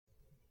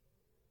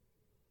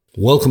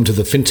Welcome to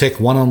the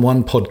FinTech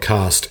One-on-One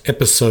podcast,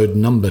 episode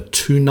number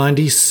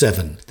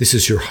 297. This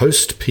is your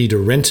host, Peter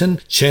Renton,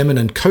 chairman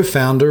and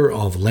co-founder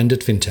of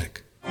Lendit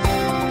FinTech.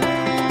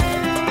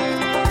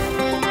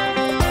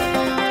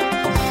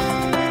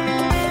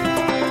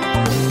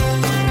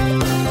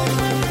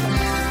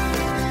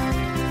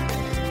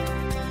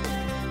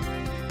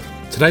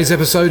 Today's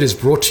episode is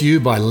brought to you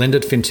by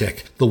Lendit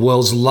FinTech, the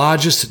world's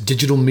largest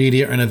digital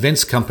media and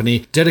events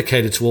company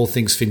dedicated to all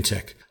things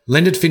FinTech.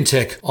 Lendit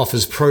FinTech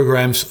offers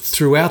programs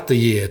throughout the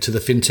year to the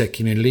FinTech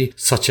community,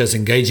 such as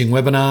engaging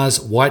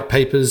webinars, white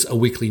papers, a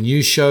weekly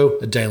news show,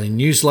 a daily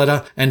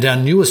newsletter, and our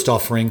newest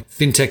offering,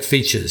 FinTech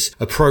Features,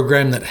 a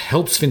program that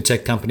helps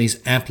FinTech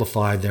companies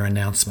amplify their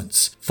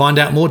announcements. Find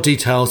out more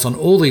details on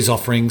all these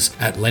offerings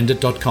at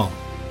lendit.com.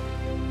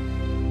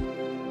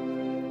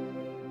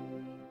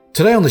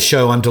 Today on the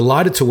show, I'm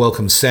delighted to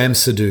welcome Sam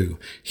Sidhu.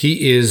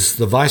 He is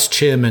the Vice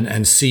Chairman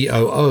and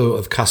COO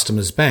of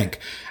Customers Bank,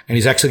 and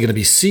he's actually going to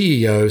be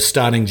CEO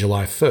starting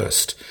July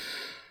 1st.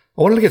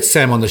 I wanted to get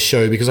Sam on the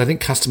show because I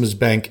think Customers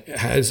Bank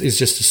is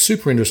just a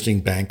super interesting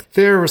bank.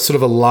 They're sort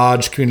of a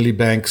large community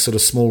bank, sort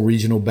of small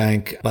regional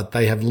bank, but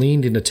they have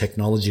leaned into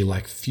technology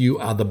like few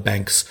other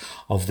banks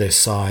of their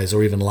size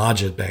or even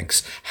larger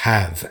banks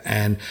have.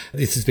 And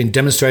this has been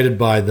demonstrated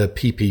by the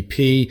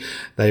PPP.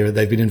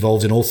 They've been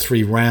involved in all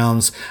three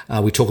rounds.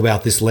 We talk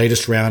about this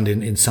latest round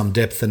in some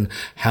depth and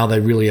how they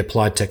really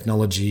applied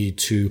technology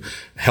to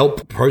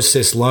help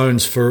process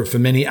loans for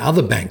many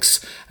other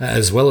banks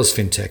as well as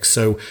fintechs.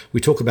 So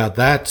we talk about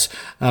that.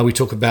 We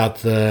talk about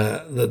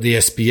the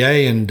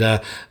SBA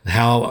and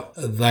how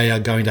they are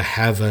going to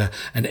have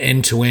an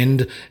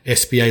end-to-end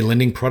SBA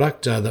lending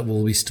product that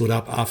will be stood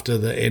up after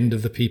the end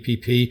of the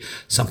PPP,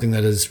 something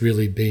that has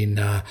really been,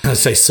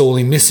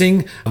 sorely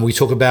missing. We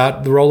talk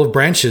about the role of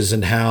branches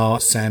and how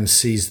Sam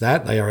sees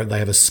that. They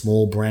have a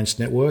small branch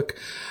network.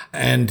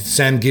 And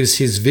Sam gives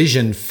his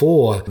vision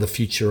for the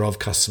future of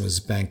Customers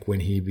Bank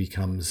when he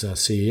becomes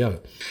CEO.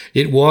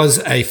 It was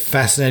a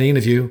fascinating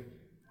interview.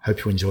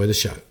 Hope you enjoy the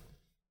show.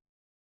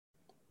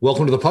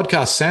 Welcome to the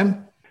podcast,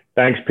 Sam.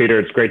 Thanks, Peter.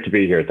 It's great to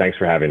be here. Thanks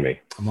for having me.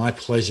 My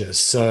pleasure.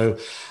 So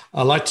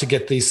I like to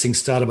get these things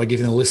started by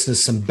giving the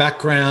listeners some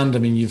background. I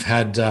mean, you've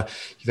had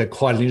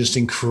quite an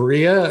interesting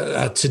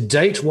career to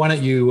date. Why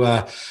don't you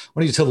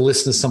tell the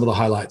listeners some of the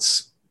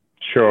highlights?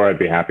 Sure, I'd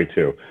be happy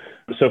to.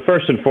 So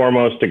first and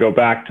foremost, to go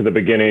back to the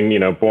beginning,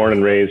 born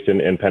and raised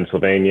in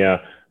Pennsylvania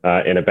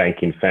in a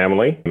banking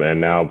family. And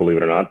now, believe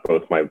it or not,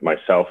 both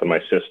myself and my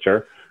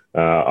sister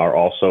are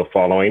also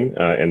following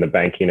in the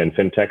banking and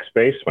fintech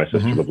space. My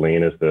sister,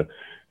 Levleen, is the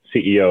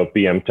CEO of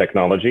BM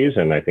Technologies,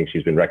 and I think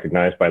she's been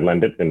recognized by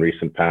Lendit in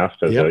recent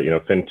past as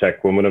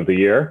FinTech Woman of the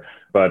Year.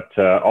 But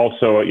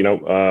also,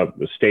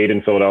 stayed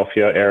in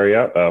Philadelphia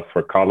area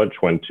for college,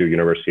 went to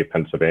University of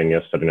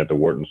Pennsylvania, studying at the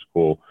Wharton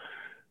School.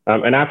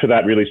 And after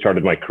that, really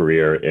started my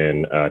career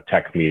in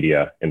tech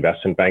media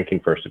investment banking,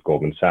 first at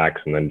Goldman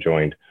Sachs, and then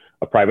joined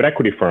a private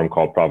equity firm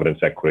called Providence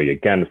Equity,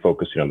 again,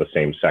 focusing on the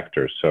same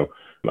sectors. So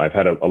I've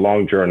had a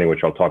long journey, which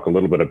I'll talk a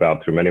little bit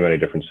about through many, many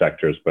different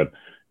sectors. But,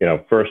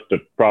 first at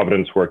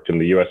Providence, worked in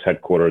the U.S.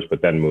 headquarters,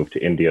 but then moved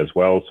to India as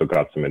well. So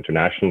got some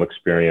international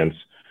experience.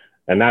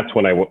 And that's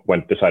when I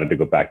decided to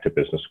go back to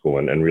business school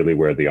and really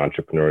where the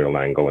entrepreneurial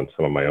angle and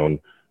some of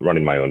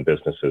running my own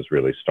businesses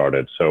really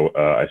started. So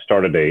I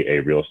started a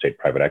real estate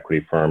private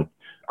equity firm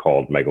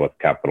called Megalith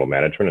Capital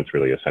Management. It's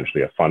really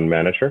essentially a fund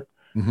manager,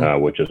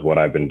 which is what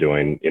I've been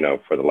doing,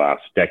 for the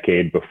last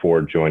decade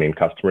before joining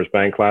Customers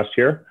Bank last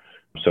year.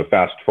 So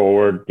fast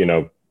forward,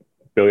 $1.5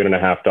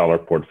 billion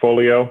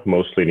portfolio,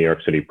 mostly New York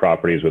City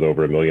properties with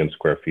over 1 million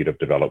square feet of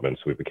development.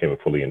 So we became a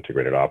fully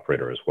integrated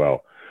operator as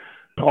well.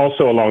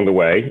 Also along the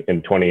way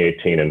in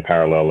 2018 in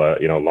parallel,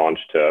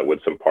 launched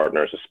with some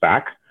partners a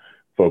SPAC,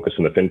 focused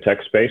in the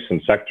fintech space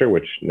and sector,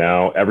 which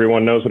now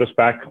everyone knows what a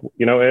SPAC,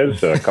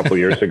 is. A couple of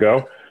years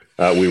ago,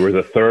 we were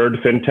the third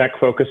fintech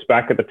focused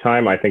SPAC at the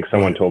time. I think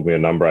someone told me a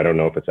number. I don't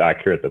know if it's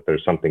accurate, that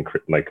there's something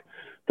like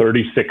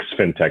 36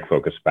 fintech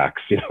focused SPACs,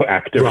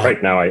 active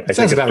right now. I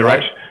think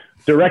it's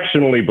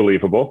directionally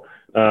believable.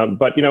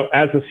 But,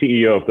 as the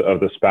CEO of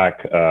the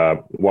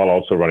SPAC, while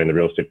also running the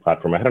real estate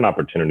platform, I had an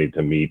opportunity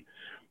to meet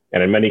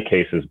and in many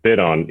cases bid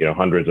on,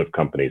 hundreds of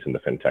companies in the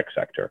fintech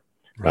sector.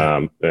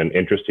 Right. And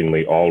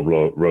interestingly, all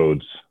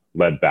roads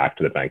led back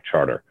to the bank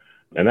charter.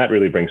 And that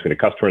really brings me to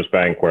Customers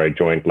Bank, where I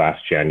joined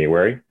last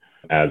January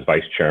as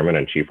vice chairman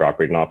and chief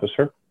operating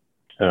officer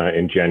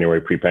in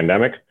January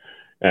pre-pandemic.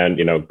 And,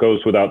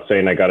 goes without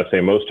saying, I got to say,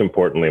 most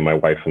importantly, my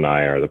wife and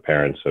I are the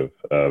parents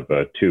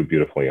of two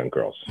beautiful young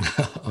girls.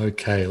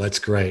 Okay, that's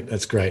great.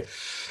 That's great.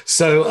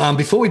 So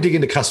before we dig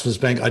into Customers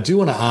Bank, I do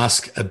want to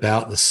ask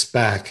about the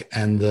SPAC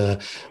and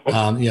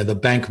the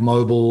Bank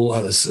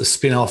Mobile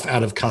spin-off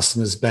out of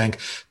Customers Bank.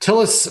 Tell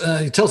us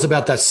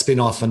about that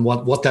spin-off and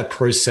what that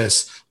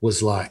process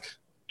was like.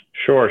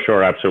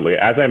 Sure, absolutely.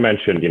 As I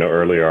mentioned,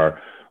 earlier,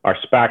 our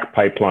SPAC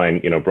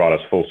pipeline, brought us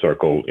full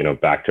circle,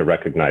 back to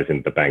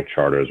recognizing the bank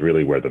charter is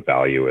really where the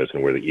value is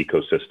and where the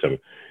ecosystem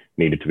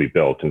needed to be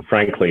built. And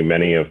frankly,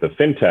 many of the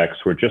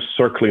fintechs were just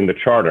circling the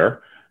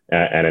charter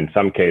and in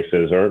some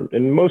cases, or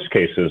in most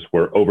cases,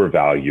 were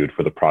overvalued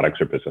for the products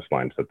or business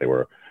lines that they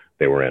were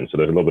in. So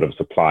there's a little bit of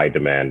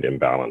supply-demand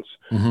imbalance.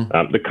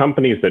 The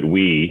companies that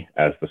we,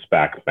 as the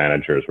SPAC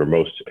managers, were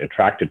most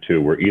attracted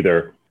to were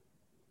either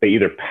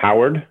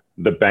powered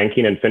the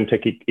banking and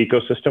fintech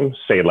ecosystem,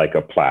 say like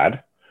a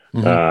Plaid,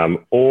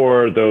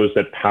 or those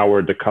that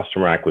powered the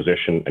customer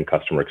acquisition and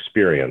customer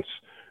experience,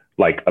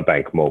 like a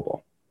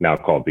BankMobile, now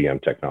called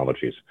BM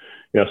Technologies.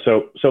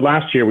 So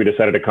last year we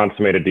decided to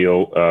consummate a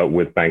deal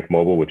with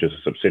BankMobile, which is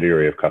a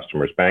subsidiary of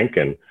Customers Bank,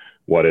 and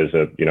what is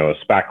a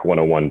SPAC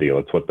 101 deal.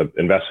 It's what the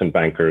investment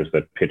bankers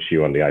that pitch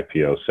you on the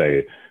IPO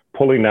say,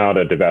 pulling out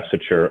a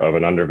divestiture of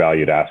an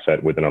undervalued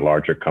asset within a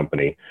larger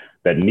company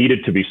that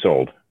needed to be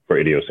sold for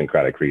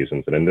idiosyncratic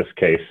reasons. And in this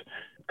case,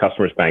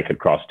 Customers Bank had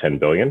crossed 10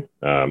 billion.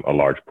 A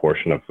large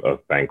portion of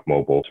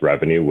BankMobile's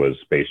revenue was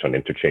based on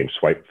interchange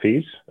swipe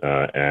fees,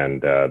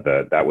 and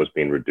that was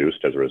being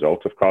reduced as a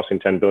result of crossing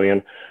 10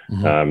 billion.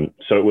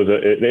 So it was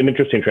an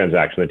interesting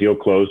transaction. The deal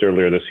closed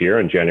earlier this year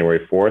on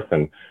January 4th,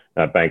 and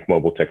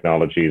BankMobile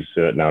Technologies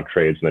now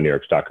trades in the New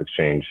York Stock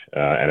Exchange,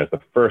 and as the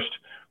first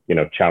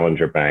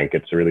challenger bank.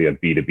 It's really a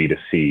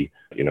B2B2C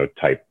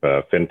type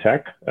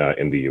fintech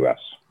in the US.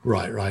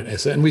 Right.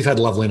 And we've had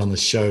Loveland on the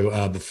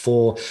show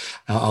before.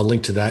 I'll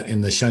link to that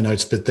in the show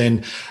notes. But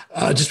then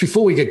just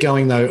before we get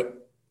going, though,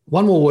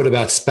 one more word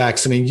about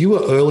SPACs. I mean, you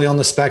were early on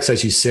the SPACs,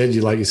 as you said.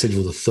 You were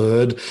the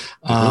third,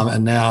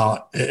 and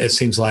now it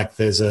seems like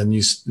there's a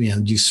new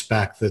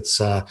SPAC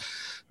that's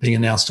being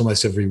announced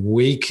almost every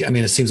week. I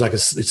mean, it seems like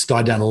it's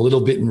died down a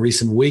little bit in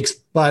recent weeks,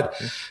 but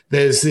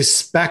there's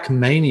this SPAC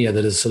mania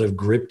that has sort of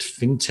gripped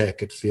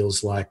fintech. It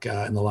feels like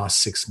in the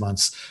last 6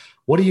 months.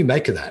 What do you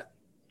make of that?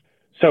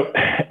 So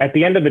at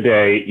the end of the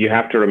day, you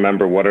have to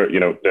remember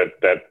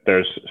that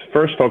there's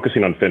first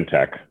focusing on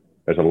fintech.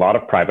 There's a lot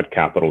of private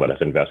capital that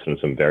has invested in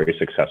some very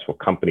successful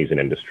companies and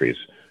industries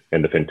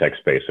in the fintech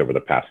space over the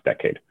past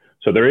decade.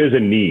 So there is a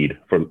need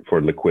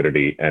for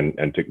liquidity,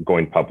 and to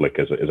going public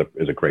is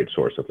a great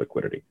source of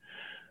liquidity.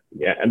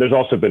 Yeah, and there's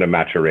also been a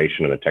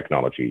maturation in the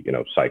technology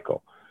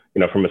cycle.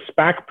 From a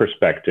SPAC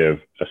perspective,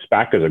 a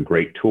SPAC is a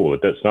great tool.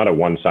 It's not a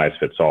one size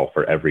fits all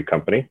for every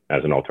company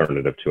as an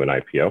alternative to an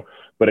IPO,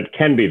 but it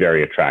can be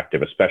very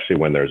attractive, especially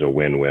when there's a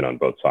win-win on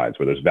both sides,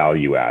 where there's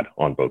value add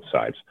on both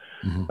sides.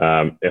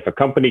 If a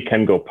company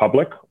can go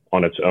public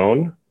on its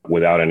own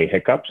without any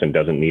hiccups and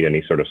doesn't need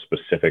any sort of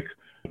specific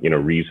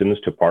reasons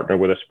to partner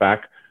with a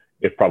SPAC,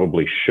 it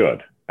probably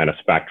should. And a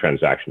SPAC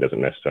transaction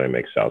doesn't necessarily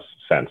make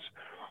sense.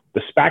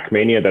 The SPAC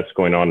mania that's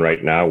going on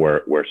right now,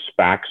 where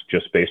SPACs,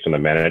 just based on the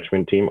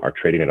management team, are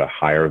trading at a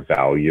higher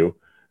value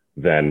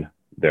than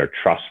their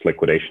trust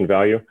liquidation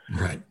value.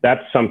 Right.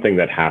 That's something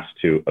that has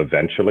to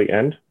eventually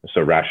end.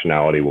 So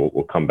rationality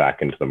will come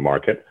back into the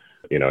market.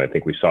 I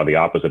think we saw the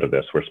opposite of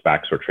this, where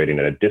SPACs were trading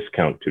at a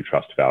discount to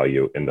trust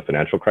value in the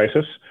financial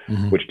crisis,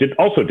 which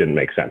also didn't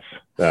make sense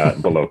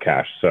below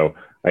cash. So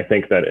I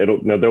think that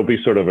there'll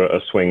be sort of a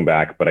swing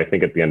back, but I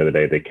think at the end of the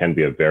day, they can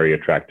be a very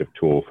attractive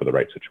tool for the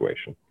right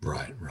situation.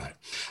 Right.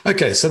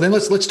 Okay, so then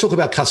let's talk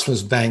about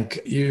Customers Bank.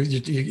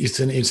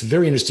 It's a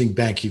very interesting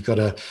bank. You've got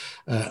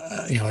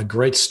a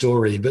great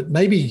story, but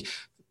maybe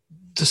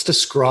just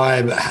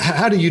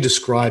how do you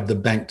describe the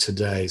bank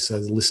today, so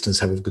the listeners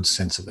have a good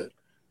sense of it?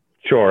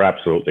 Sure,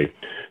 absolutely.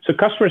 So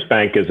Customers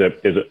Bank is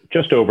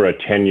just over a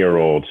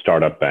 10-year-old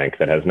startup bank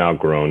that has now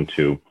grown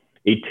to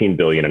 18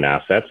 billion in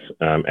assets.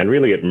 And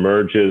really it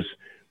merges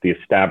the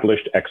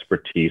established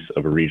expertise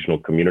of a regional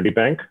community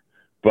bank,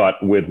 but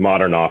with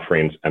modern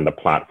offerings and the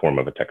platform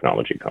of a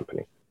technology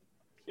company,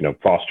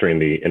 fostering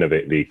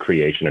the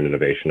creation and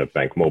innovation of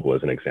BankMobile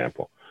as an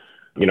example.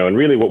 And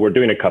really what we're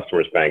doing at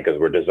Customers Bank is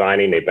we're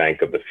designing a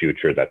bank of the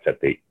future that's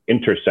at the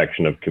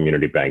intersection of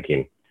community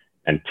banking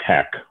and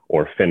tech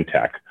or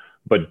fintech,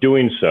 but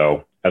doing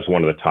so as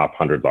one of the top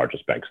 100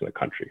 largest banks in the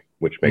country,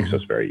 which makes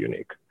us very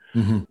unique.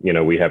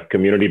 We have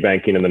community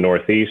banking in the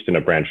Northeast in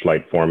a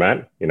branch-light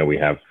format. We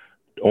have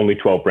only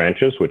 12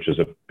 branches, which is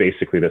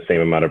basically the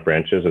same amount of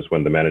branches as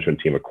when the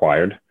management team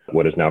acquired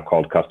what is now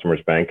called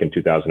Customers Bank in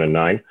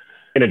 2009.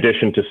 In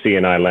addition to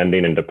C&I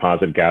lending and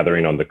deposit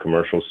gathering on the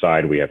commercial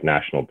side, we have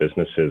national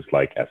businesses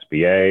like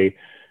SBA,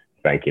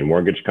 banking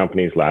mortgage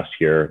companies. Last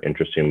year,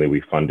 interestingly,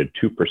 we funded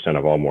 2%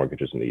 of all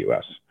mortgages in the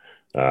U.S.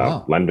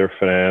 Lender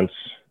finance,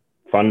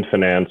 fund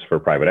finance for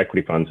private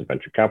equity funds and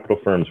venture capital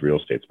firms, real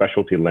estate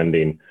specialty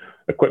lending,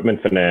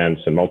 equipment finance,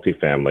 and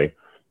multifamily.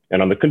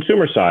 And on the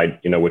consumer side,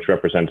 which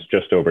represents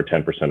just over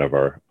 10%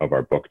 of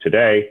our book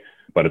today,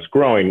 but it's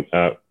growing,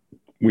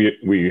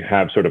 we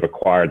have sort of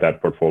acquired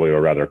that portfolio,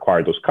 or rather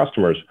acquired those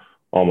customers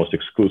almost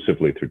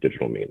exclusively through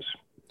digital means.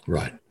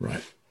 Right.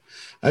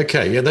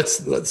 Okay, yeah.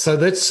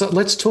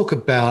 Let's talk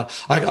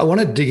about. I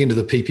want to dig into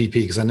the PPP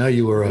because I know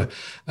you were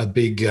a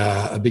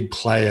big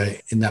player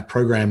in that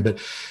program. But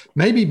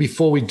maybe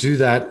before we do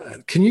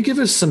that, can you give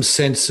us some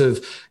sense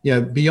of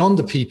beyond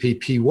the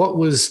PPP, what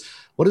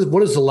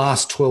has the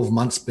last 12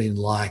 months been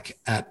like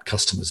at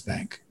Customers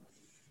Bank?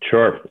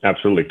 Sure,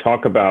 absolutely.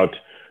 Talk about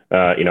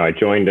I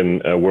joined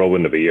in a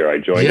whirlwind of a year. I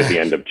joined at the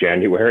end of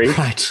January.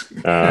 Right.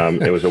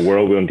 It was a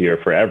whirlwind year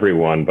for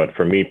everyone, but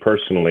for me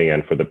personally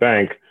and for the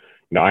bank,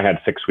 I had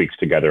 6 weeks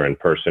together in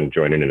person,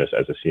 joining in as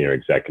a senior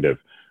executive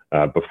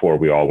before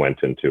we all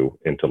went into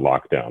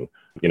lockdown.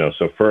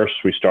 So first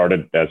we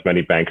started, as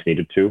many banks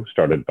needed to,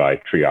 started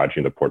by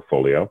triaging the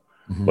portfolio,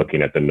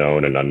 looking at the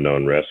known and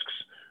unknown risks.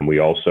 And we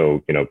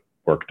also,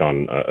 worked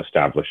on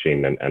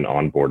establishing and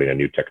onboarding a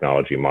new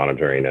technology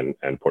monitoring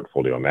and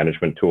portfolio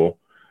management tool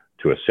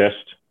to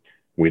assist.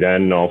 We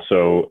then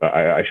also,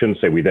 I shouldn't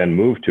say we then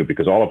moved to,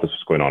 because all of this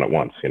was going on at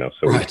once,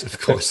 So right,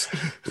 of course.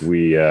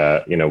 We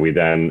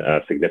then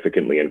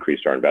significantly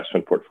increased our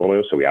investment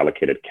portfolio. So we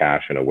allocated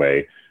cash in a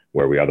way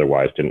where we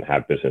otherwise didn't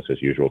have business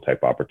as usual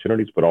type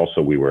opportunities, but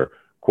also we were,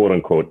 quote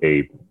unquote,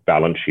 a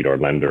balance sheet or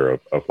lender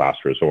of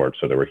last resort.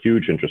 So there were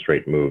huge interest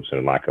rate moves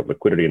and lack of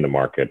liquidity in the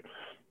market.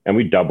 And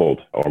we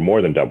doubled, or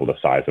more than doubled, the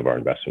size of our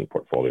investment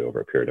portfolio over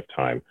a period of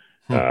time.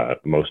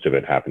 Most of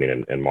it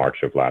happening in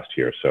March of last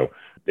year. So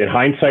in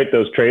hindsight,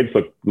 those trades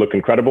look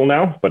incredible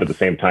now, but at the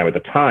same time, at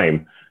the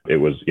time, it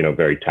was,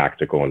 very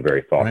tactical and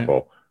very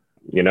thoughtful.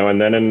 Right.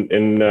 And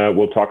then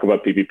we'll talk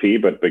about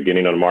PPP, but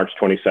beginning on March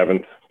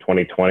 27th,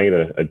 2020,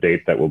 a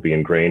date that will be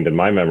ingrained in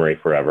my memory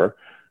forever,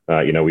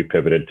 we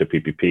pivoted to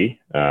PPP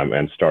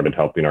and started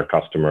helping our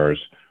customers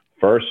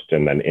first,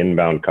 and then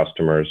inbound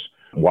customers,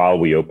 while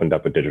we opened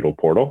up a digital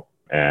portal,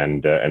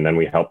 and then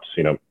we helped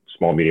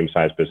small,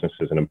 medium-sized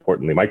businesses, and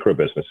importantly micro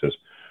businesses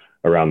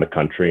around the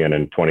country. And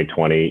in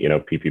 2020,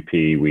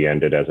 PPP, we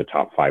ended as a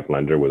top 5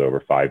 lender with over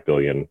 $5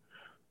 billion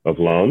of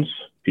loans.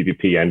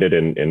 PPP ended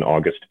in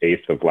August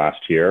 8th of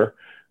last year,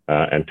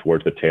 and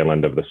towards the tail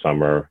end of the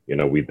summer,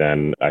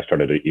 I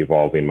started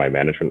evolving my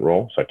management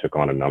role. So I took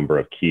on a number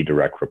of key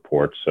direct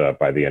reports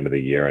by the end of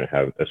the year, and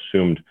have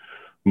assumed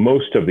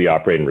most of the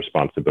operating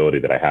responsibility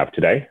that I have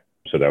today.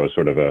 So that was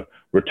sort of a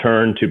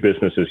return to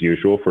business as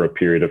usual for a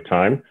period of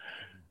time.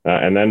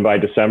 And then by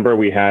December,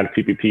 we had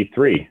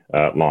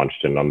PPP3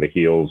 launched. And on the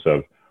heels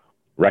of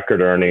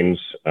record earnings,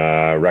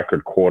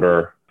 record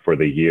quarter for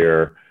the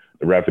year,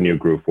 the revenue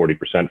grew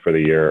 40% for the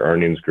year,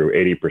 earnings grew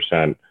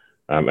 80%.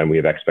 And we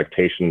have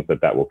expectations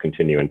that will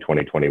continue in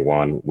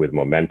 2021 with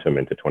momentum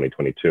into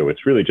 2022.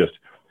 It's really just,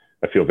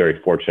 I feel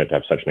very fortunate to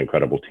have such an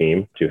incredible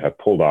team to have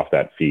pulled off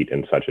that feat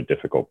in such a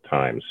difficult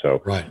time. So,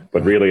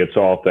 really, it's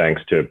all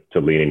thanks to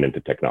leaning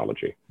into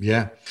technology.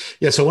 Yeah.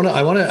 So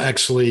I want to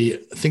actually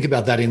think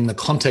about that in the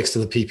context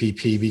of the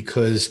PPP,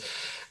 because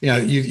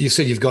you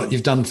said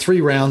you've done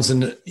 3 rounds,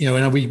 and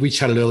and we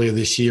chatted earlier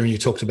this year, and you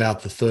talked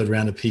about the 3rd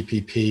round of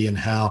PPP and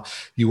how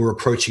you were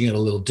approaching it a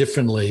little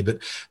differently. But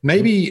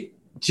maybe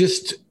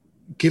just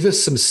give us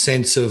some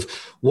sense of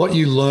what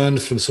you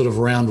learned from sort of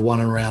round 1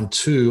 and round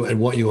 2, and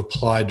what you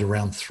applied to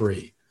round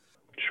 3.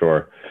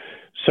 Sure.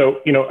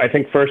 So, I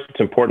think first it's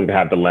important to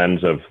have the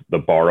lens of the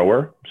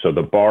borrower. So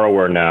the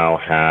borrower now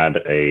had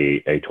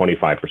a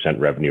 25%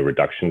 revenue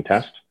reduction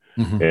test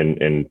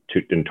in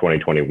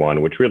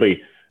 2021, which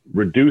really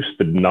reduced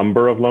the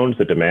number of loans,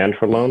 the demand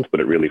for loans, but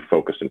it really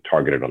focused and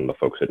targeted on the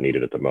folks that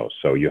needed it the most.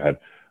 So you had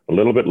a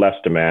little bit less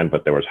demand,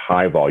 but there was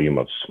high volume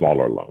of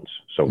smaller loans.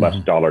 So less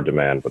dollar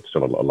demand, but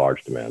still a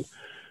large demand.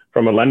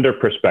 From a lender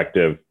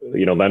perspective,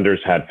 lenders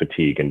had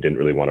fatigue and didn't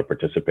really want to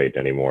participate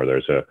anymore.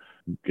 There's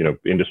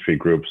industry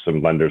groups,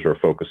 some lenders were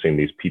focusing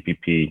these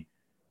PPP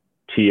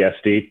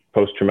TSD,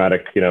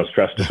 post-traumatic,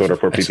 stress disorder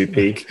for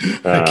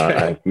PPP.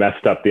 I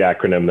messed up the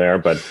acronym there,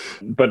 but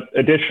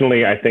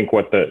additionally, I think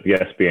what the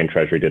SBA and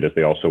Treasury did is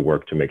they also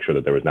worked to make sure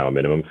that there was now a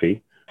minimum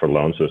fee for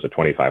loans. So there's a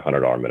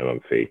 $2,500 minimum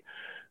fee.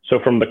 So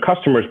from the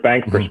customer's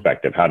bank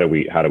perspective, how do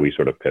we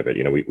sort of pivot?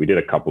 We did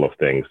a couple of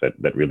things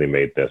that really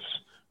made this,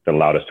 that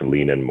allowed us to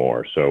lean in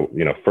more. So,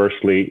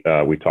 firstly,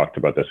 we talked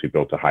about this. We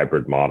built a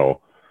hybrid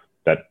model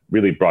that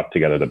really brought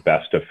together the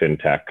best of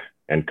fintech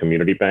and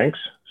community banks.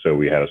 So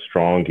we had a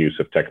strong use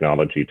of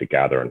technology to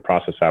gather and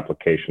process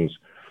applications.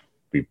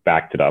 We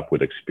backed it up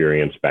with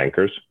experienced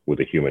bankers with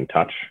a human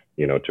touch,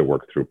 to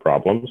work through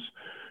problems.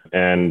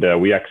 And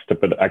we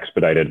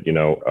expedited,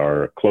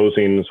 our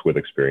closings with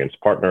experienced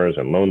partners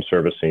and loan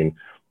servicing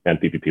and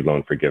PPP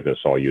loan forgiveness,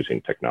 all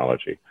using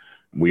technology.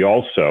 We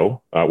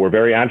also were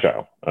very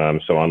agile.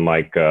 So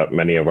unlike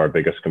many of our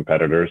biggest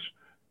competitors,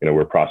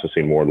 we're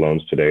processing more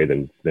loans today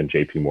than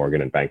JP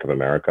Morgan and Bank of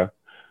America.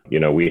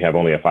 We have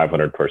only a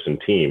 500-person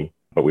team,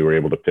 but we were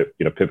able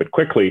to pivot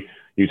quickly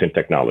using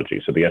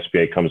technology. So the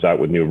SBA comes out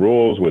with new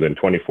rules within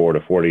 24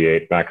 to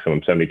 48,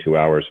 maximum 72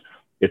 hours.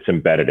 It's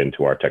embedded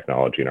into our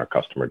technology and our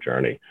customer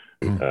journey.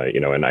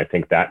 And I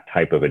think that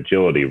type of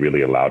agility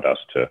really allowed us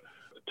to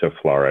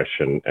flourish.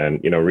 And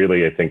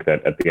really, I think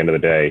that at the end of the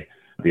day,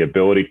 the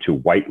ability to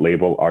white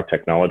label our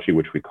technology,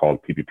 which we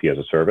called PPP as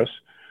a service,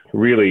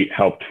 really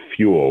helped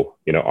fuel,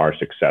 our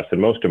success.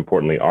 And most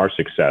importantly, our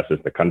success is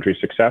the country's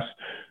success,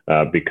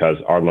 because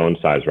our loan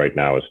size right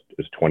now is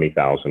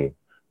 $20,000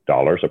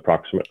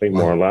 approximately,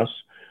 more or less.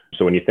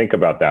 So when you think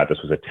about that, this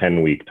was a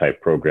 10-week type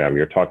program.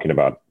 You're talking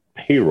about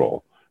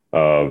payroll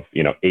of,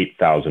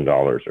 $8,000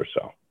 or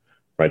so,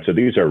 right? So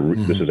these are,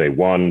 this is a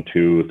 1,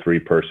 2, 3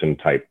 person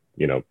type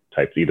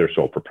types, either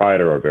sole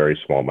proprietor or very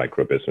small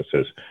micro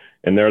businesses.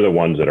 And they're the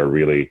ones that are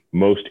really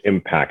most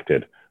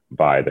impacted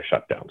by the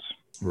shutdowns.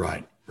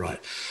 Right.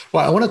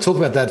 Well, I want to talk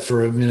about that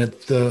for a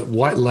minute, the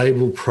white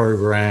label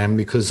program,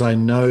 because I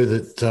know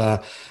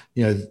that,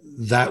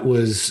 that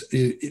was,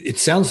 it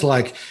sounds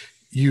like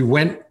you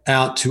went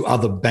out to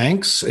other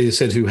banks, you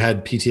said, who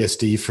had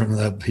PTSD from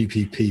the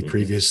PPP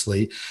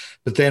previously.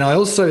 But then I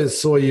also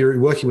saw you're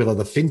working with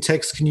other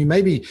fintechs. Can you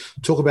maybe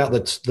talk about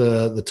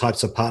the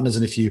types of partners?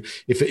 And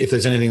if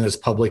there's anything that's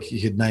public,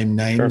 you could name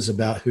names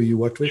about who you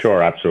worked with?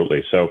 Sure,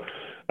 absolutely. So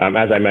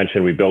as I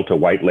mentioned, we built a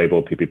white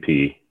label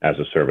PPP as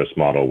a service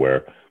model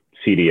where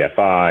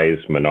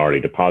CDFIs, minority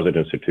deposit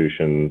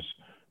institutions,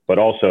 but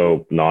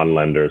also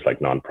non-lenders like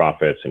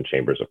nonprofits and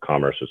chambers of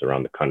commerce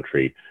around the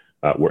country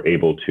were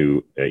able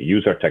to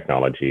use our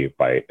technology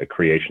by a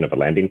creation of a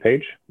landing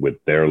page with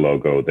their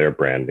logo, their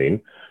branding.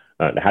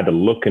 It had the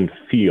look and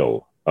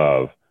feel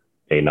of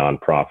a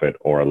nonprofit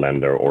or a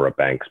lender or a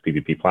bank's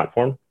PPP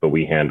platform, but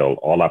we handle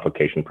all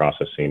application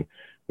processing.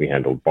 We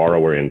handle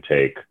borrower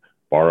intake,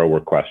 borrower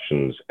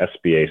questions,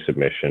 SBA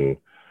submission,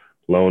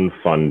 loan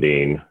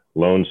funding,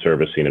 loan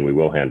servicing, and we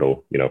will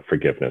handle,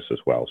 forgiveness as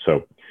well.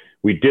 So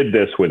we did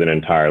this with an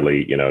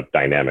entirely,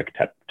 dynamic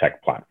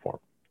tech platform.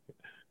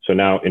 So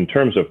now in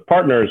terms of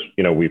partners,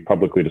 we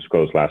publicly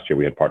disclosed last year,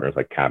 we had partners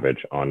like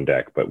Kabbage on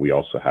deck, but we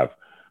also have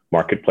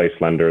marketplace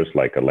lenders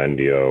like a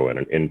Lendio and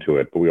an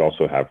Intuit, but we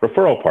also have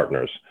referral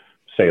partners,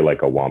 say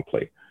like a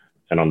Womply.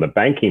 And on the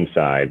banking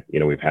side,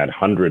 we've had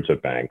hundreds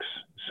of banks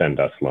send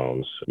us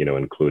loans,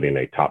 including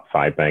a top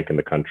 5 bank in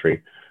the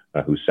country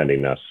who's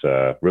sending us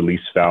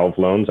release valve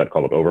loans. I'd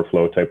call it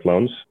overflow type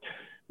loans.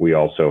 We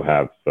also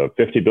have a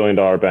 $50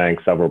 billion bank,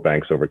 several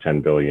banks over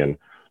 10 billion.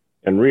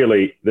 And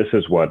really, this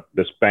is what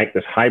this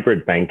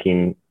hybrid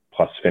banking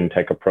plus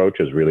fintech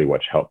approach is really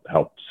what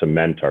helped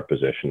cement our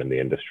position in the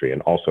industry,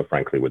 and also,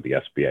 frankly, with the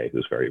SBA,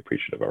 who's very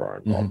appreciative of our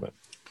involvement.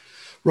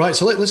 Right.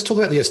 So let's talk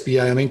about the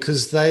SBA. I mean,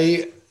 because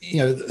they,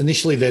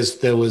 initially they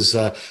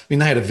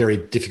had a very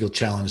difficult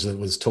challenge that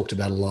was talked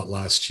about a lot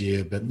last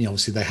year, but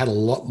obviously they had a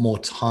lot more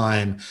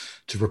time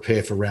to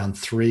prepare for round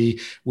 3.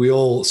 We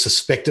all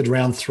suspected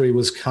round 3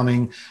 was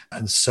coming,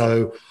 and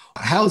so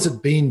how has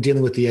it been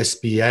dealing with the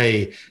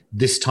SBA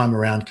this time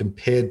around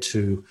compared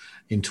to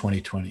in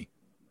 2020?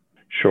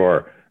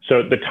 Sure.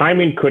 So the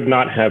timing could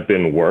not have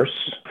been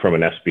worse from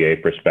an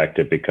SBA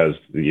perspective, because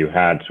you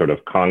had sort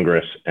of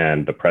Congress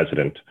and the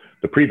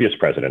previous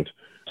president,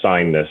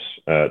 sign this,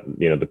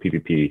 the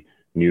PPP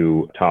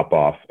new top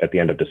off at the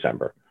end of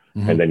December.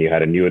 Mm-hmm. And then you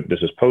had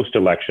this is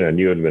post-election, a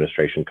new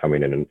administration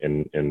coming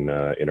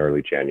in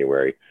early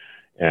January.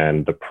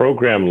 And the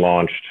program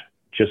launched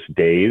just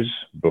days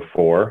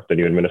before the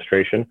new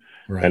administration.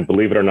 Right. And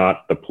believe it or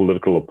not, the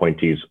political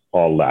appointees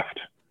all left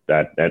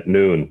at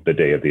noon, the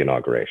day of the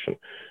inauguration.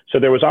 So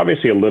there was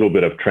obviously a little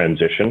bit of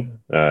transition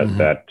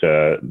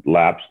that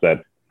lapse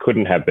that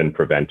couldn't have been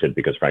prevented,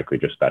 because frankly,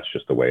 that's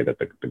just the way that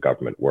the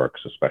government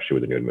works, especially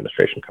with the new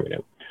administration coming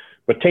in.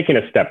 But taking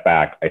a step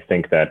back, I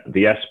think that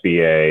the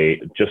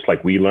SBA, just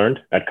like we learned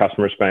at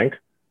Customers Bank,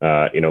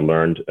 the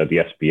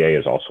SBA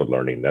is also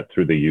learning that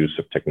through the use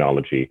of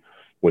technology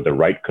with the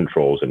right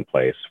controls in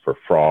place for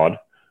fraud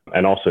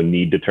and also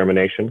need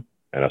determination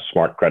and a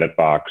smart credit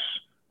box,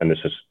 and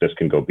this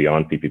can go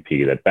beyond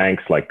PPP, that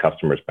banks like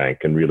Customers Bank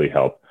can really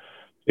help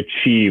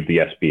achieve the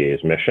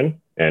SBA's mission,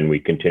 and we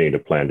continue to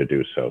plan to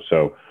do so.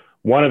 So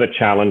one of the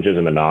challenges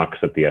and the knocks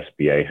that the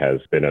SBA has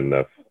been in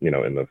the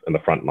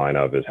front line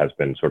of has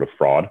been sort of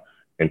fraud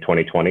in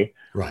 2020.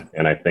 Right.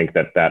 And I think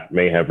that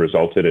may have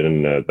resulted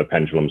in the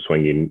pendulum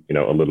swinging,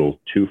 a little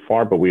too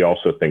far, but we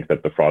also think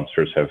that the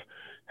fraudsters have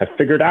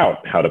figured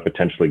out how to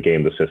potentially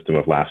game the system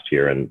of last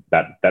year, and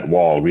that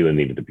wall really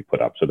needed to be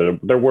put up. So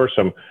there were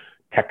some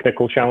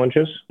technical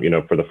challenges,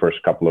 for the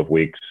first couple of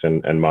weeks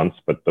and months,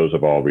 but those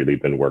have all really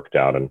been worked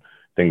out, and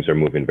things are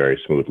moving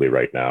very smoothly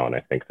right now. And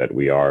I think that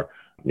we are,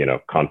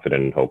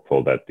 confident and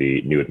hopeful that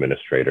the new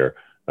administrator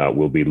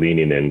will be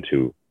leaning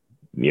into,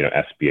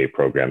 SBA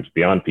programs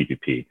beyond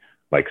PPP,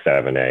 like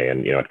 7A.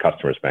 And, at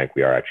Customers Bank,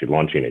 we are actually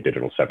launching a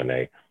digital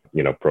 7A,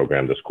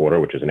 program this quarter,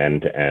 which is an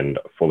end-to-end,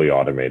 fully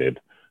automated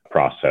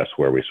process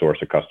where we source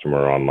a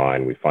customer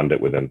online, we fund it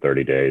within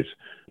 30 days,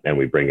 and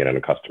we bring in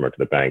a customer to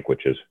the bank,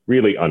 which is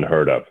really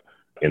unheard of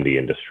in the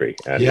industry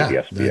and in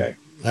the SBA.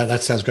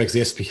 That sounds great,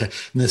 because the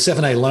SBA and the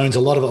 7A loans, a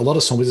lot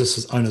of small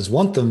business owners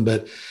want them,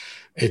 but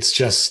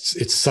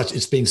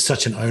it's been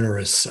such an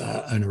onerous,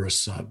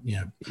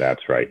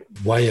 that's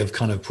right, way of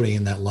kind of putting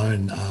in that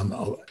loan.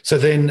 So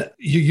then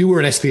you were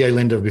an SBA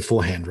lender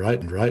beforehand,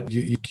 right?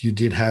 You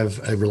did have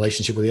a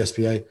relationship with the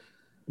SBA.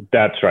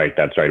 That's right.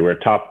 We're a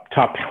top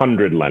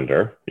 100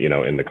 lender,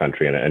 in the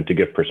country, and to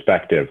give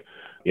perspective,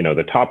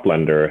 the top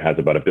lender has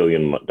about $1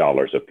 billion of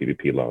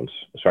PPP loans.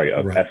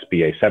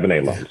 SBA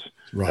 7A loans.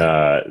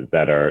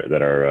 That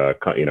are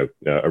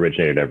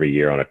originated every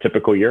year on a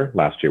typical year.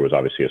 Last year was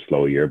obviously a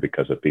slow year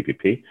because of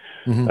PPP.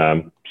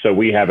 Mm-hmm. So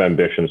we have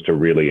ambitions to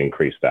really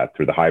increase that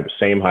through the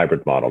same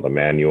hybrid model, the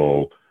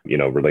manual,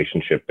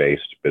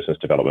 relationship-based business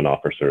development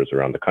officers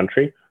around the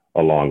country,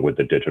 along with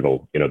the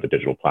digital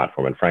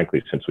platform. And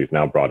frankly, since we've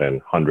now brought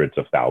in hundreds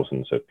of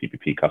thousands of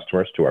PPP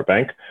customers to our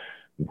bank,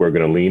 we're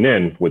going to lean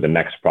in with the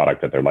next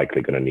product that they're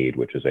likely going to need,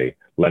 which is a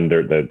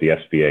lender. The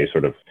SBA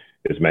sort of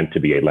is meant to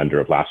be a lender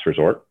of last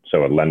resort.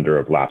 So a lender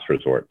of last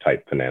resort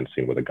type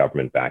financing with a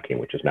government backing,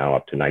 which is now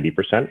up to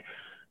 90%.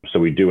 So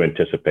we do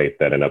anticipate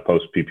that in a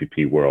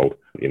post-PPP world,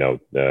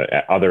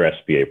 the other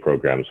SBA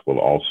programs will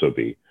also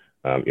be,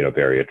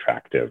 very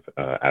attractive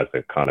as the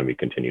economy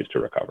continues to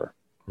recover.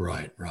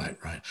 Right.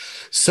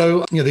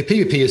 So, the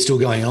PPP is still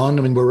going on.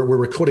 I mean, we're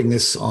recording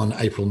this on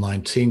April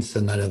 19th,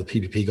 and I know the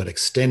PPP got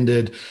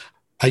extended.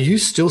 Are you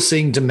still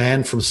seeing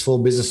demand from small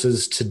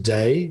businesses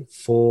today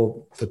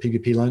for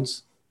PPP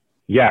loans?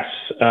 Yes,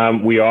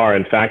 we are.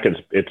 In fact,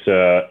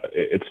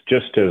 it's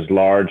just as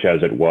large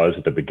as it was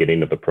at the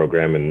beginning of the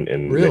program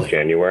in Really?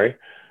 mid-January.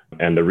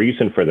 And the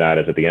reason for that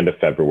is at the end of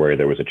February,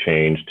 there was a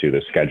change to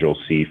the Schedule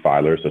C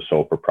filers, the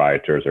sole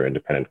proprietors or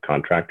independent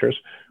contractors,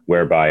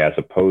 whereby as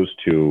opposed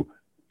to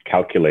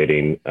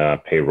calculating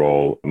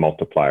payroll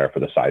multiplier for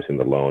the sizing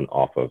of the loan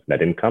off of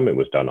net income, it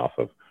was done off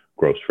of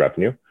gross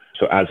revenue.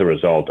 So as a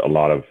result, a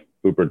lot of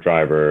Uber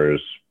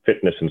drivers,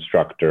 fitness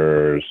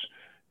instructors,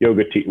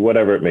 yoga,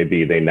 whatever it may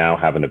be, they now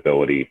have an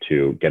ability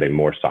to get a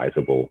more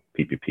sizable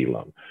PPP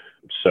loan.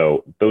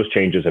 So those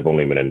changes have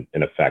only been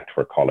in effect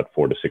for, call it,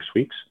 4 to 6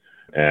 weeks.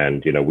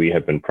 And, we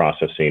have been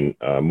processing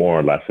more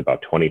or less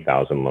about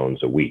 20,000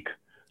 loans a week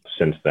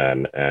since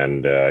then.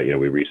 And,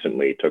 we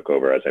recently took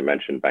over, as I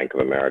mentioned, Bank of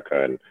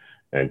America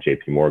and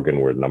JP Morgan.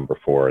 We're number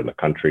 4 in the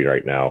country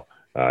right now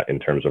in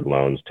terms of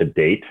loans. To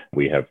date,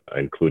 we have,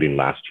 including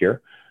last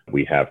year,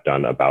 we have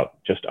done about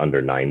just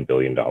under $9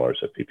 billion of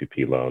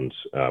PPP loans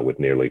with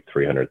nearly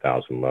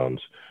 300,000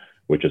 loans,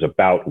 which is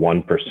about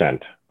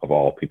 1% of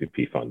all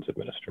PPP funds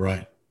administered.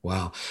 Right.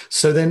 Wow.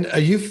 So then are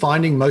you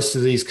finding most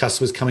of these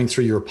customers coming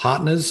through your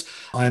partners,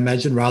 I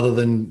imagine, rather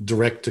than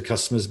direct to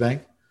Customers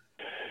Bank?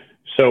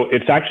 So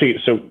it's actually,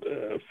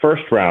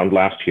 first round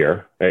last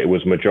year, it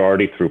was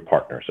majority through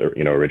partners, or,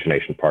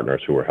 origination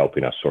partners who were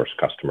helping us source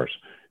customers,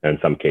 and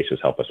in some cases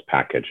help us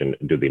package and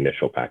do the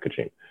initial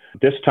packaging.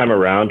 This time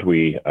around,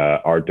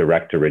 our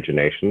direct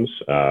originations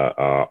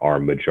are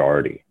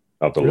majority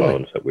of the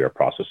loans that we are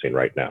processing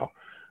right now.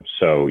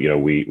 So,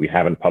 we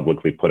haven't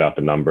publicly put out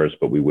the numbers,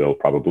 but we will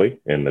probably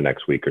in the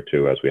next week or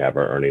two as we have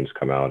our earnings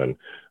come out. And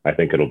I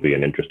think it'll be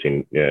an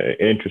interesting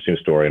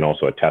story, and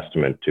also a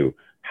testament to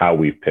how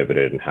we've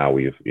pivoted and how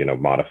we've,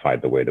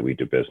 modified the way that we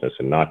do business,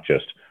 and not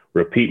just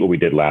repeat what we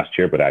did last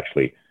year, but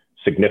actually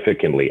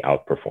significantly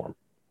outperform.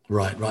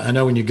 Right. I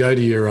know when you go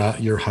to your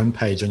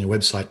homepage on your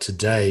website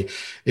today,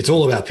 it's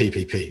all about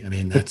PPP. I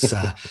mean, that's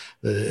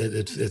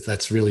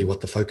that's really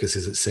what the focus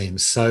is, it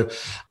seems. So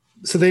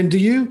then, do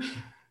you,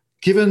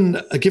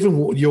 given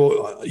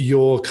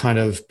your kind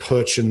of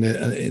perch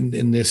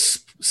in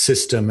this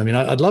system, I mean,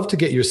 I'd love to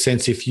get your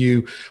sense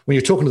when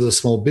you're talking to the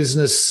small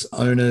business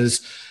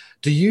owners,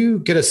 do you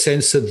get a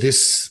sense that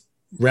this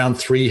round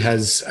 3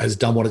 has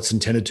done what it's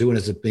intended to, and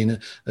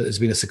has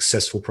been a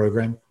successful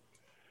program?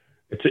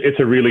 It's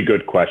a really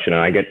good question.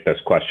 And I get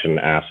this question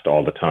asked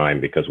all the time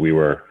because we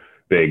were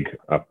big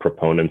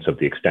proponents of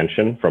the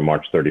extension from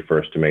March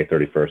 31st to May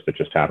 31st that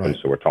just happened. Right.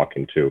 So we're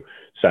talking to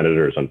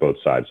senators on both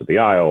sides of the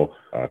aisle,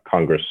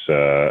 Congress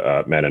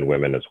men and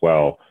women as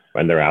well.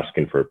 And they're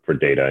asking for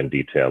data and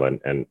detail.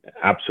 And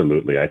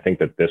absolutely, I think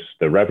that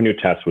the revenue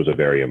test was a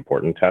very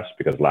important test,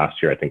 because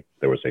last year, I think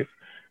there was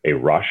a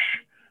rush.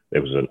 It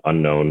was an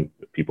unknown.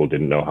 People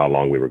didn't know how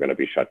long we were going to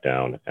be shut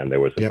down. And there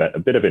was a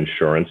bit of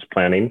insurance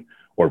planning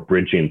or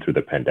bridging through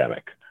the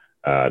pandemic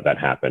that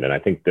happened. And I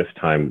think this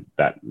time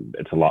that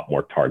it's a lot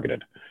more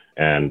targeted.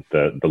 And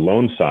the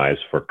loan size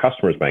for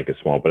Customers Bank is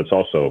small, but it's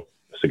also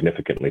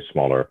significantly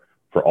smaller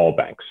for all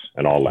banks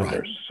and all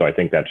lenders. Right. So I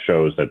think that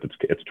shows that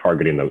it's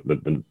targeting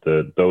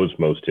those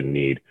most in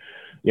need.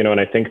 And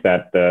I think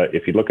that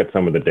if you look at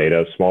some of the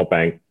data,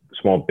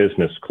 small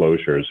business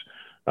closures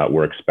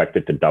were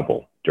expected to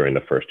double during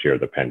the first year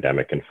of the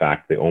pandemic. In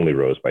fact, they only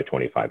rose by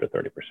 25 to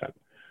 30%.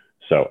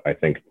 So I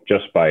think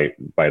just by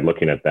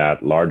looking at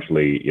that,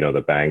 largely,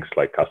 the banks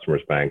like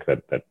Customers Bank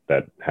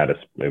that had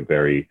a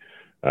very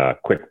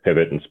quick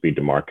pivot and speed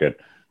to market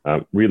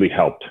really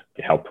helped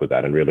with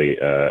that, and really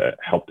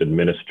helped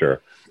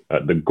administer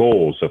the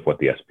goals of what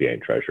the SBA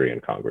and Treasury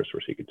and Congress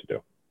were seeking to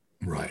do.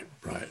 Right.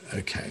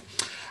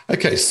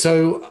 Okay.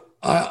 So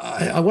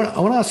I want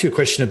to ask you a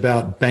question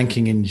about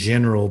banking in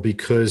general,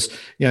 because,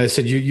 I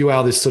said you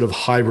are this sort of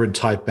hybrid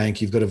type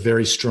bank. You've got a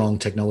very strong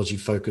technology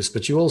focus,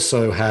 but you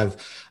also have,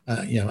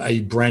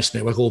 a branch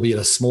network, albeit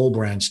a small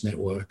branch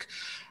network.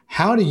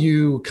 How do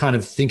you kind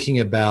of thinking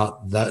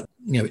about that,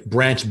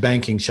 branch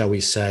banking, shall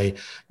we say,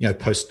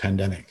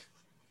 post-pandemic?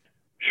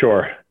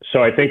 Sure.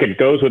 So I think it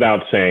goes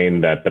without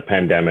saying that the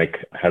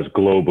pandemic has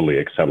globally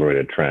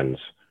accelerated trends,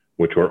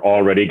 which were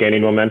already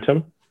gaining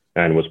momentum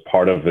and was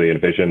part of the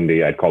vision,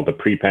 I'd call the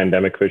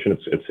pre-pandemic vision.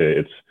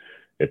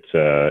 It's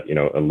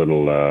a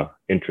little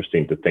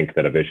interesting to think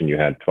that a vision you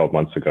had 12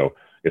 months ago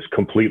is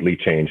completely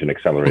changed and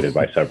accelerated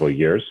by several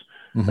years.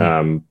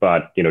 Mm-hmm.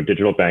 But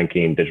digital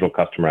banking, digital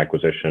customer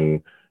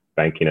acquisition,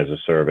 banking as a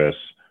service,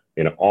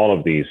 all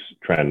of these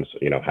trends,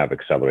 have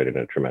accelerated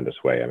in a tremendous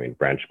way. I mean,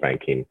 branch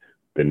banking,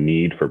 the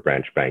need for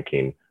branch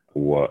banking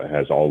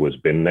has always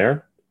been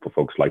there.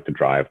 Folks like to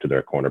drive to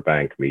their corner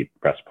bank, meet,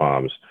 press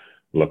palms,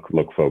 look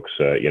folks,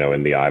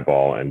 in the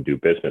eyeball and do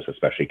business,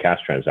 especially cash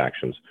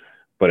transactions.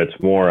 But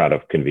it's more out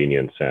of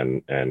convenience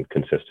and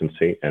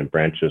consistency. And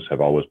branches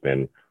have always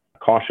been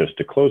cautious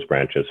to close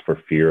branches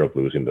for fear of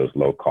losing those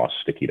low-cost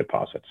sticky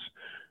deposits.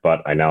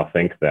 But I now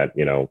think that,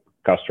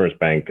 Customers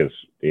Bank is,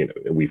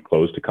 we've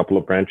closed a couple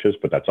of branches,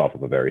 but that's off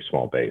of a very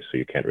small base. So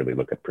you can't really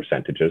look at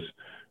percentages,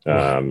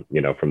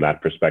 from that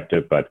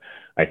perspective. But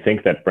I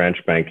think that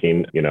branch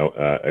banking,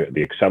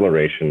 the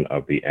acceleration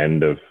of the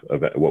end of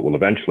what will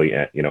eventually,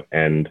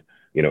 end,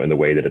 in the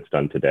way that it's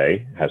done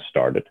today has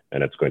started,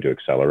 and it's going to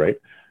accelerate.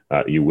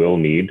 You will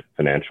need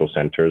financial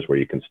centers where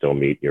you can still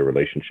meet your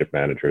relationship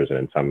managers, and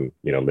in some,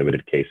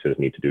 limited cases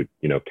need to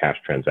do, cash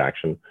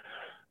transaction.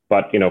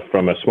 But,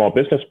 from a small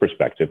business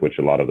perspective, which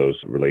a lot of those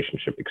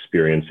relationship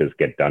experiences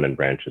get done in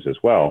branches as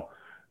well,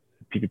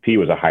 PPP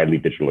was a highly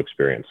digital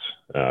experience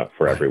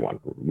for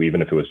everyone,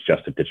 even if it was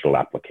just a digital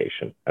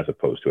application, as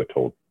opposed to a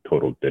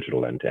total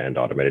digital end-to-end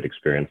automated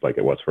experience like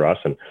it was for us.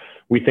 And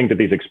we think that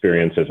these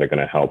experiences are going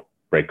to help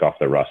break off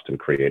the rust and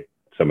create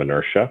some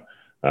inertia.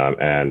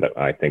 And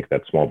I think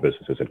that small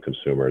businesses and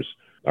consumers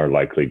are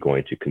likely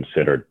going to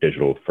consider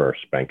digital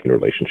first banking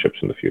relationships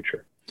in the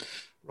future.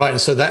 Right.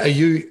 So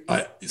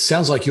it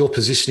sounds like you're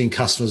positioning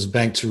Customers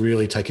Bank to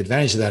really take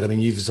advantage of that. I mean,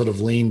 you've sort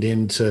of leaned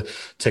into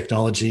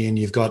technology and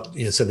you've got,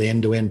 so the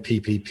end-to-end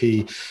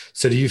PPP.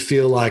 So do you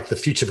feel like the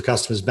future for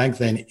Customers Bank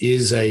then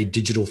is a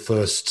digital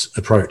first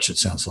approach, it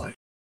sounds like?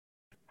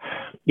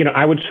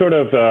 I would sort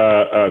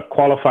of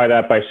qualify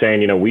that by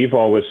saying, we've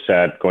always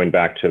said, going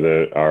back to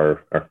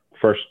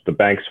the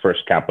bank's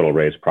first capital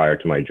raise prior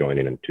to my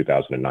joining in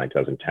 2009,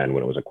 2010,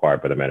 when it was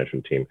acquired by the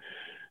management team,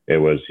 it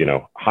was,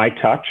 high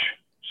touch,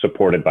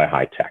 supported by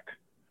high tech.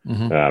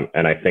 Mm-hmm.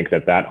 And I think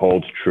that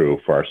holds true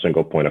for our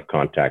single point of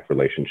contact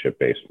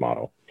relationship-based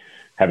model.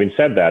 Having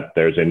said that,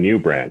 there's a new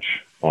branch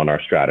on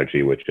our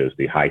strategy, which is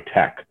the high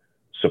tech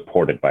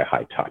supported by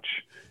high touch.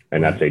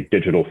 And that's a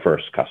digital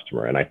first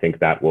customer. And I think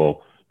that's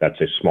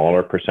a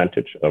smaller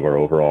percentage of our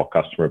overall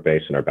customer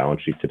base in our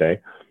balance sheet today.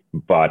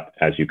 But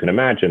as you can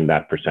imagine,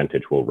 that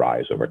percentage will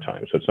rise over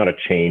time. So it's not a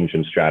change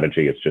in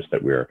strategy. It's just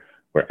that we're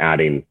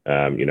adding,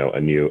 a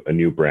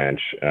new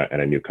branch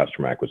and a new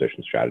customer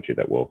acquisition strategy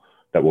that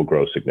will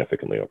grow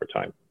significantly over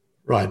time.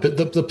 Right, but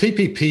the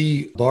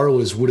PPP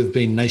borrowers would have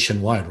been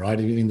nationwide, right?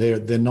 I mean,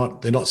 they're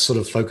not sort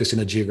of focused in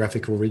a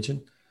geographical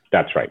region.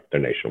 That's right.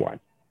 They're nationwide.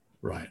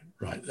 Right.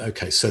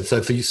 Okay, so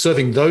for you,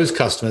 serving those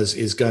customers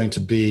is going to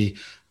be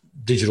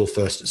digital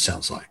first. It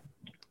sounds like.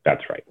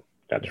 That's right.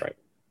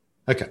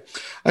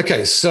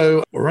 Okay.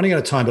 So we're running out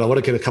of time, but I want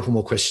to get a couple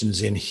more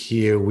questions in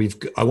here.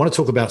 I want to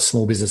talk about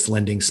small business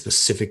lending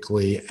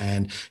specifically,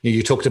 and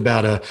you talked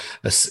about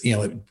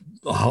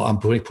I'm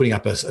putting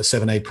up a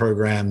 7A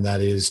program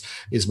that is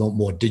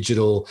more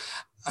digital,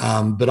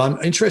 but I'm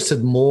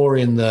interested more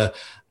on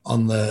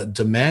the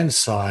demand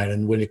side,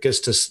 and when it gets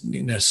to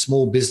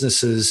small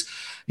businesses.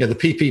 The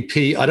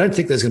PPP, I don't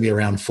think there's going to be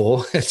around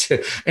for.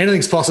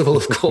 Anything's possible,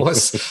 of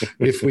course,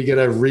 if we get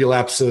a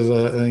relapse of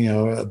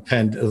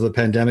the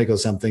pandemic or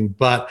something.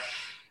 But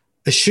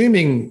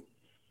assuming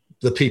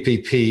the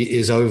PPP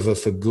is over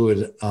for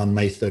good on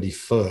May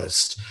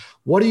 31st,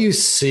 what do you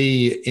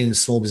see in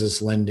small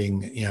business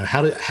lending?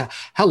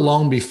 How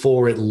long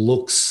before it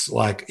looks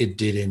like it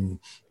did in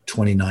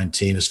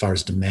 2019 as far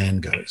as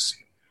demand goes?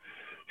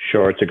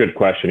 Sure, it's a good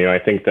question. I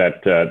think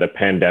that the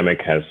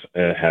pandemic has,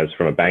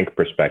 from a bank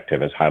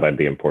perspective, has highlighted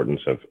the importance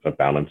of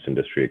balanced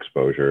industry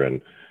exposure,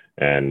 and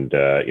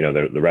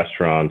the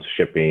restaurants,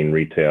 shipping,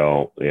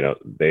 retail,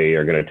 they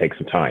are going to take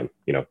some time,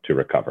 to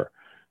recover.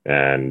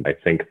 And I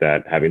think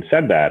that, having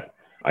said that,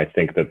 I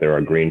think that there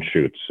are green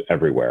shoots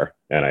everywhere,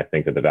 and I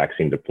think that the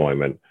vaccine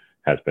deployment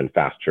has been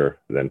faster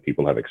than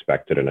people have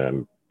expected, and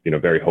I'm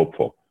very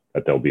hopeful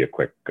that there'll be a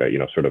quick,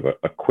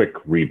 a quick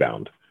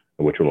rebound,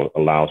 which will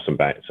allow some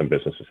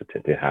businesses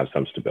to have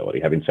some stability.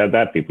 Having said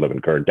that, people have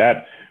incurred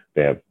debt,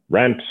 they have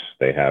rent,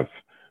 they have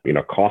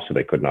costs that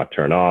they could not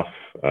turn off.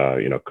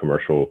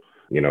 Commercial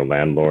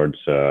landlords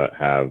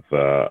have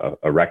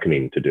a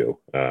reckoning to do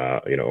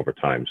over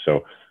time.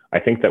 So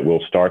I think that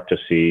we'll start to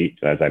see,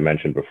 as I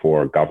mentioned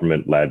before,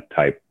 government-led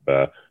type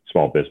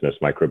small business,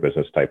 micro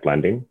business type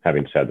lending.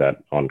 Having said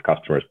that, on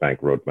Customers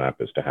Bank roadmap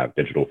is to have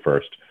digital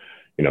first,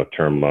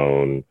 term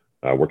loan,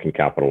 working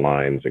capital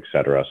lines, et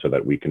cetera, so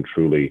that we can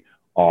truly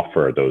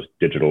offer those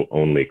digital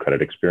only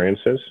credit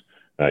experiences,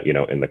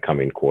 in the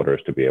coming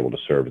quarters to be able to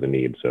serve the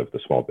needs of the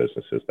small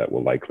businesses that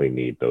will likely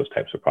need those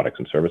types of products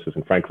and services,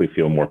 and frankly,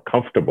 feel more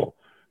comfortable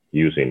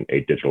using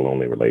a digital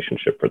only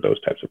relationship for those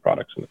types of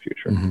products in the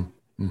future.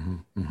 Mm-hmm,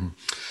 mm-hmm,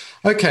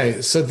 mm-hmm.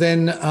 Okay. So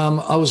then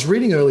I was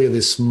reading earlier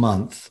this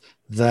month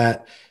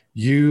that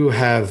you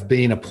have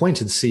been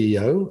appointed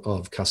CEO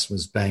of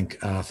Customers Bank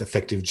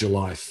effective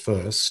July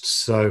 1st.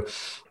 So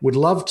would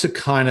love to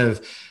kind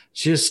of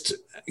just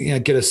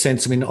get a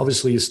sense. I mean,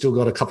 obviously, you've still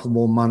got a couple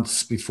more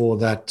months before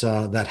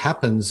that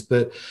happens,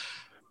 but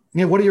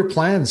what are your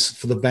plans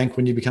for the bank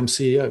when you become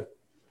CEO?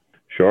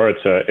 Sure.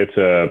 It's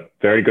a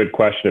very good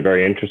question, a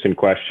very interesting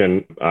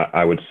question.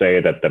 I would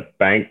say that the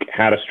bank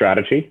had a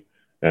strategy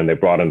and they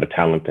brought in the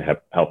talent to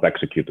help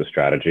execute the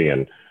strategy.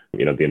 And,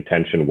 the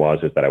intention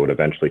is that I would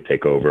eventually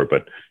take over,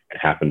 but it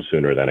happened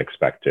sooner than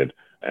expected.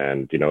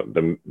 And,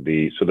 the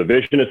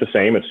vision is the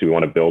same. It's we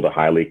want to build a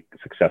highly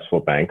successful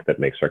bank that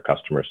makes our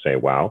customers say,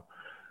 wow.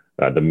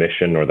 The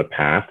mission or the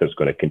path is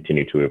going to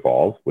continue to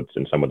evolve, which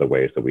in some of the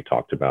ways that we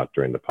talked about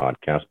during the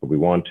podcast. But we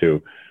want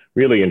to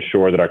really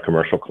ensure that our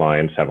commercial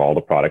clients have all the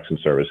products and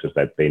services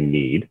that they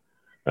need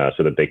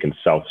so that they can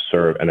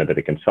self-serve and that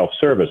they can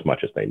self-serve as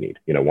much as they need.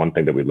 One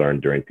thing that we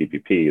learned during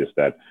PPP is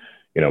that,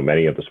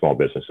 many of the small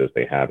businesses,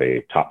 they have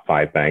a top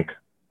 5 bank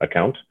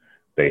account.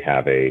 They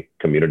have a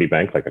community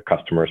bank, like a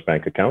customer's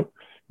bank account.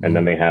 And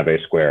then they have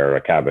a Square or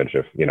a Kabbage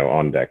of,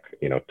 on deck,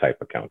 type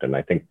account. And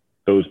I think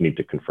those need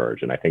to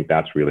converge. And I think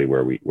that's really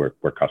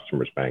where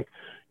Customers Bank,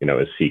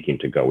 is seeking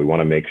to go. We want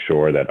to make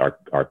sure that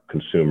our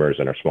consumers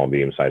and our small,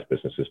 medium-sized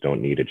businesses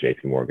don't need a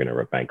JP Morgan or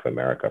a Bank of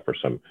America for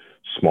some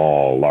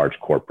small, large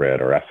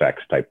corporate or FX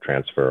type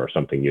transfer or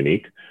something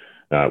unique.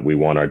 We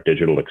want our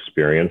digital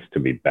experience to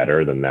be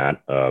better than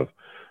that of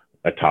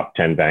a top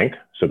 10 bank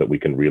so that we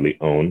can really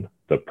own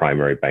the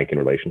primary banking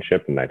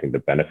relationship. And I think the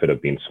benefit of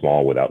being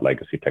small without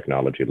legacy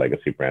technology,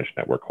 legacy branch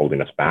network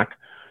holding us back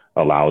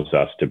allows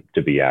us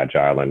to be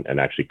agile and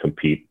actually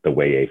compete the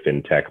way a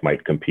fintech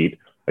might compete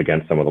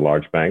against some of the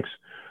large banks.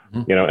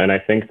 And I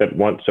think that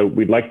so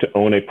we'd like to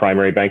own a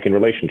primary banking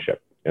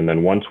relationship. And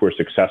then once we're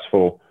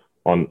successful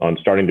on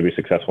starting to be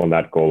successful in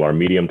that goal, our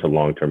medium to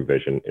long-term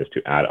vision is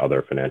to add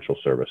other financial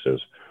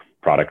services,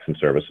 products and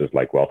services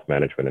like wealth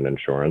management and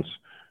insurance,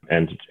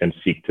 and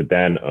seek to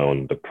then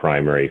own the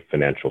primary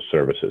financial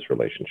services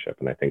relationship.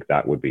 And I think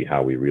that would be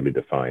how we really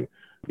define,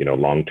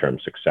 long-term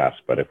success.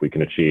 But if we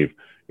can achieve,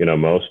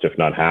 most, if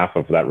not half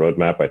of that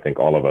roadmap, I think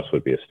all of us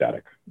would be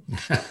ecstatic.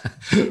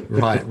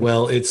 Right.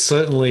 Well, it's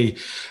certainly,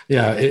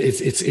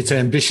 it's an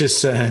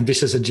ambitious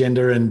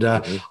agenda. And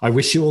I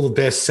wish you all the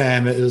best,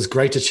 Sam. It was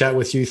great to chat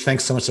with you.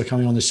 Thanks so much for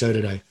coming on the show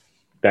today.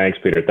 Thanks,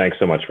 Peter. Thanks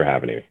so much for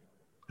having me.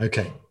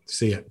 Okay.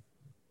 See ya.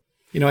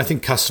 I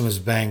think Customers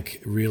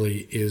Bank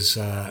really is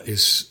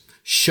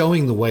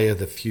showing the way of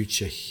the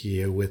future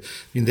here.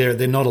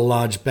 They're not a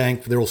large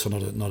bank, they're also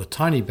not a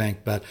tiny bank,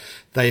 but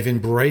they've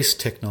embraced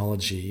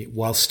technology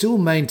while still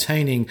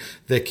maintaining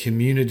their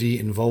community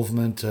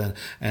involvement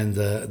and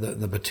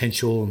the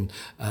potential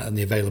and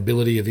the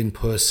availability of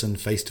in-person,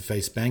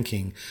 face-to-face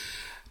banking.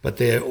 But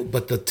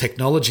the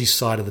technology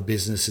side of the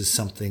business is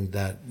something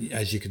that,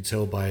 as you can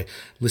tell by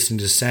listening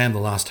to Sam the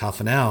last half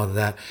an hour,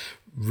 that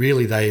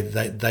really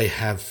they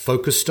have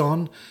focused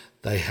on.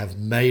 They have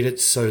made it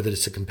so that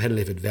it's a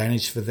competitive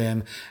advantage for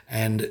them.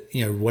 And,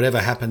 whatever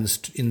happens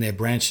in their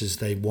branches,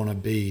 they want to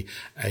be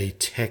a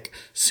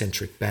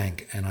tech-centric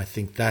bank. And I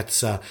think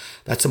that's a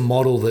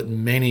model that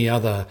many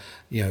other,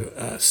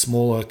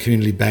 smaller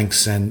community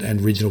banks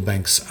and regional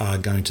banks are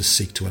going to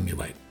seek to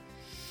emulate.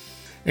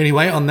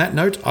 Anyway, on that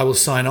note, I will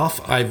sign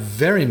off. I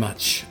very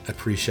much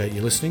appreciate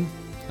you listening,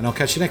 and I'll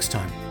catch you next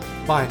time.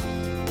 Bye.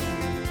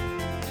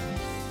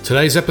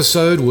 Today's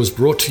episode was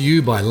brought to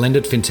you by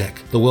Lendit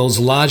Fintech, the world's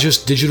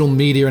largest digital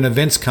media and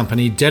events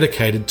company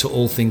dedicated to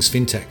all things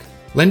fintech.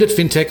 Lendit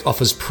Fintech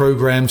offers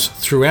programs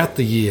throughout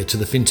the year to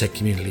the fintech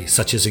community,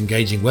 such as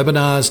engaging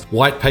webinars,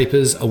 white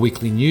papers, a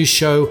weekly news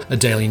show, a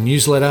daily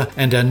newsletter,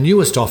 and our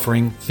newest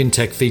offering,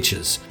 Fintech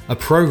Features, a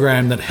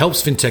program that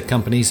helps fintech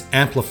companies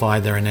amplify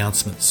their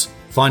announcements.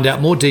 Find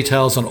out more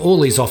details on all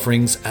these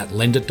offerings at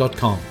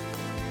lendit.com.